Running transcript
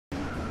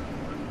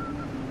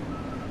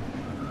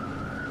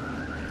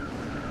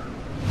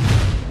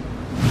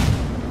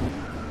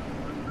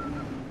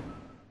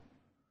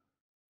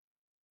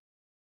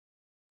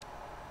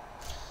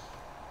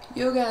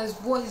Yo guys,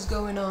 what is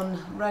going on?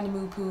 Randy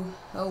Moopoo.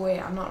 Oh wait,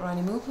 I'm not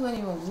Randy Moopoo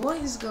anymore. What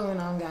is going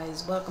on,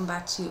 guys? Welcome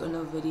back to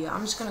another video.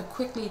 I'm just gonna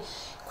quickly,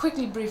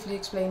 briefly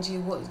explain to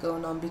you what is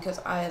going on because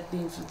I have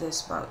been through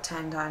this about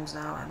 10 times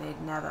now and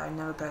I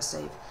never press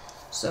save.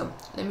 So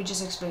let me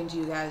just explain to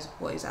you guys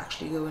what is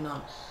actually going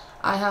on.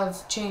 I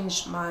have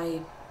changed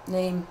my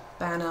name,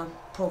 banner,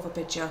 profile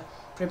picture,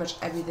 pretty much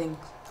everything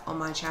on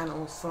my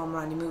channel from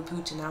Randy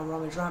Moopoo to now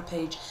Royale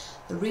Rampage.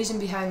 The reason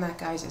behind that,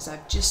 guys, is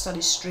I've just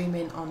started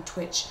streaming on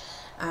Twitch,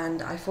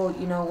 and I thought,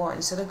 you know what,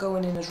 instead of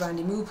going in as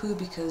Randy Moopoo,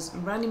 because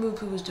Randy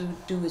Moopoo was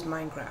do his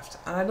Minecraft,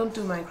 and I don't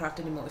do Minecraft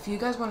anymore. If you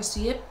guys want to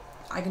see it,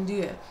 I can do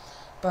it,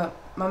 but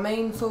my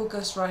main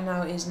focus right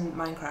now isn't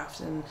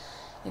Minecraft, and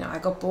you know, I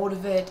got bored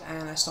of it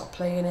and I stopped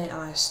playing it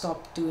and I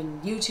stopped doing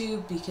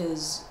YouTube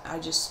because I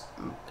just,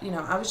 you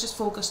know, I was just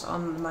focused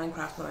on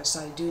Minecraft when I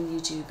started doing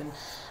YouTube, and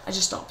I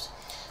just stopped.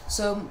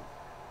 So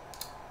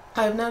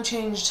I have now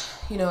changed,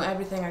 you know,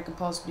 everything I could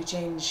possibly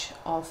change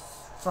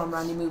off from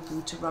Randy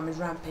Moopoo to Royale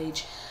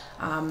Rampage.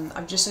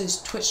 I've just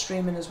started Twitch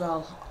streaming as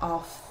well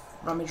off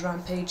Royale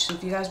Rampage, so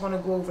if you guys want to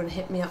go over and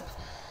hit me up,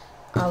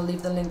 I'll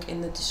leave the link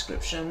in the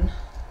description.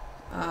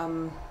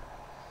 Let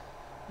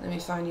me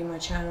find you my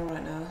channel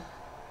right now.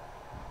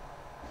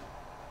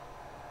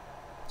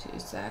 2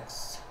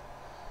 secs.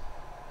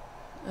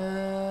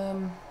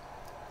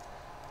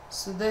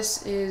 So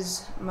this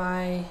is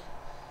my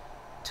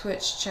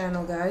Twitch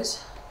channel,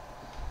 guys.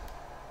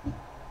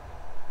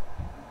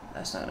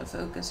 That's not gonna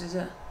focus, is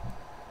it?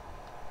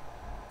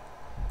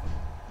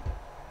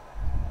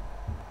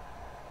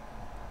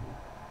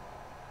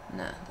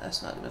 Nah,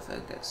 that's not gonna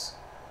focus.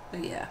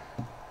 But yeah,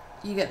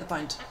 you get the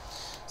point.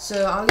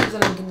 So I'll leave the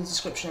link in the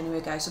description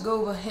anyway, guys. So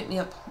go over, hit me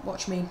up,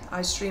 watch me.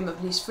 I stream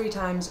at least 3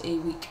 times a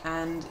week,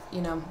 and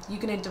you know, you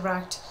can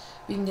interact.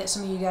 We can get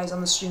some of you guys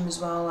on the stream as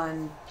well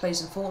and play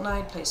some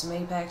Fortnite, play some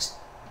Apex,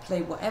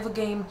 play whatever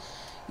game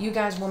you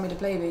guys want me to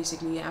play,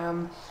 basically.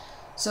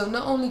 So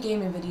not only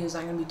gaming videos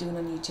I'm going to be doing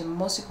on YouTube,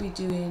 I'm also going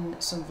to be doing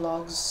some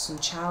vlogs, some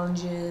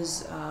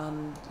challenges,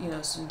 you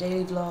know, some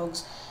daily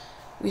vlogs.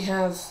 We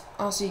have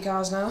RC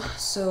cars now,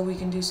 so we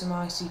can do some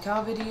RC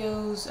car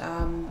videos,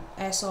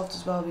 airsoft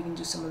as well, we can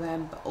do some of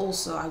them, but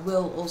also I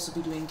will also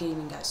be doing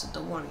gaming, guys, so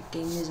don't worry,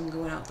 gaming isn't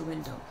going out the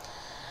window.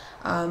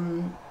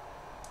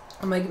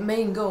 My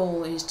main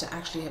goal is to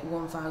actually hit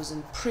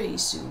 1,000 pretty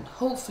soon,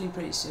 hopefully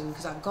pretty soon,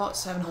 because I've got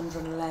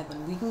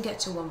 711. We can get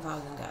to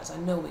 1,000, guys, I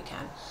know we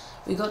can.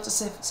 We got to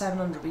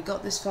 700, we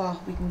got this far,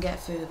 we can get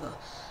further.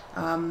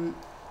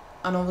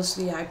 And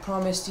obviously I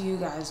promise to you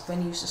guys,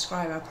 when you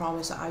subscribe, I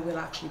promise that I will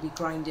actually be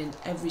grinding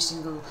every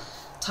single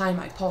time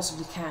I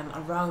possibly can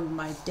around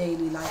my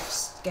daily life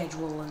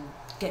schedule and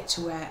get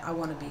to where I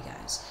want to be,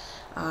 guys.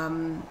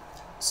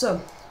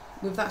 So,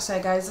 with that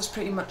said, guys, that's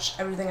pretty much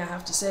everything I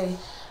have to say.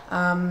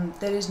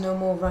 There is no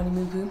more Randy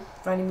Moopoo.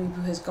 Randy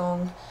Moopoo has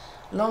gone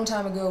a long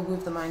time ago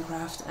with the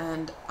Minecraft,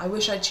 and I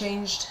wish I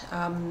changed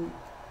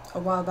a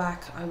while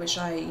back. I wish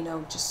I, you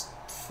know, just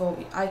thought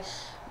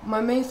my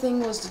main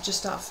thing was to just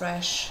start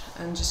fresh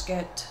and just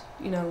get,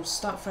 you know,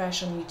 start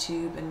fresh on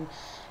YouTube and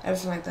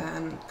everything like that,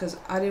 and because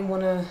I didn't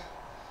want to,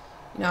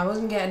 you know, I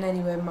wasn't getting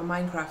anywhere in my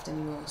Minecraft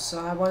anymore,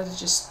 so I wanted to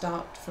just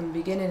start from the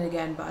beginning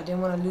again, but I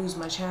didn't want to lose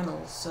my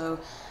channel,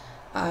 so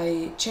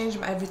I changed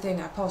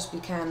everything I possibly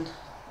can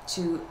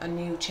to a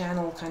new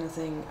channel kind of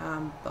thing,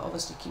 but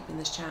obviously keeping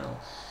this channel.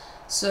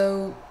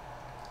 So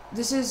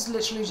this is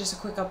literally just a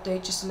quick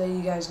update just to let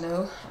you guys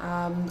know.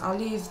 I'll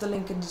leave the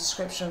link in the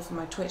description for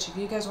my Twitch. If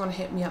you guys want to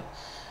hit me up,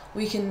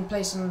 we can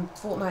play some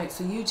Fortnite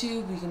for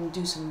YouTube, we can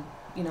do some,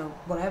 you know,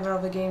 whatever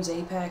other games,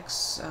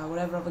 Apex,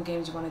 whatever other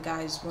games you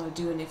guys want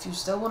to do, and if you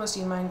still want to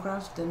see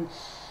Minecraft, then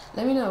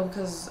let me know,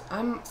 because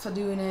I'm for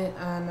doing it,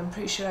 and I'm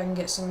pretty sure I can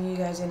get some of you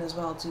guys in as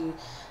well to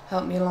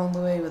help me along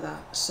the way with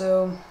that.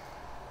 So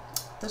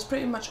that's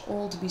pretty much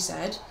all to be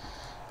said.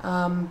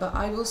 But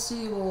I will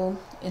see you all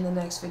in the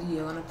next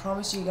video, and I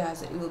promise you guys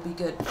that it will be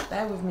good.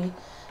 Bear with me,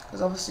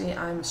 because obviously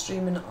I'm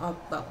streaming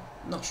up, well,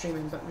 not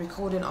streaming, but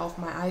recording off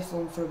my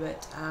iPhone for a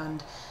bit,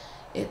 and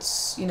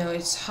it's, you know,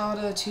 it's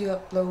harder to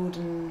upload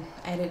and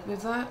edit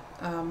with that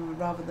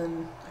rather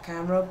than a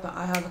camera, but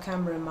I have a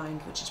camera in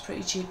mind which is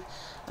pretty cheap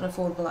and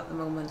affordable at the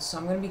moment, so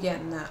I'm going to be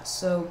getting that.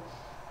 So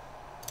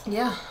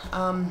yeah,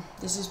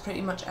 this is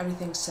pretty much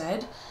everything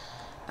said.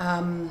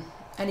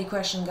 Any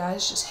question,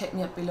 guys, just hit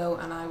me up below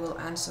and I will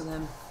answer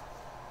them,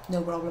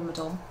 no problem at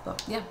all.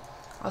 But yeah,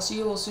 I'll see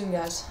you all soon,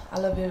 guys. I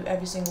love you,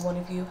 every single one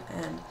of you,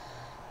 and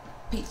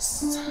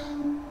peace.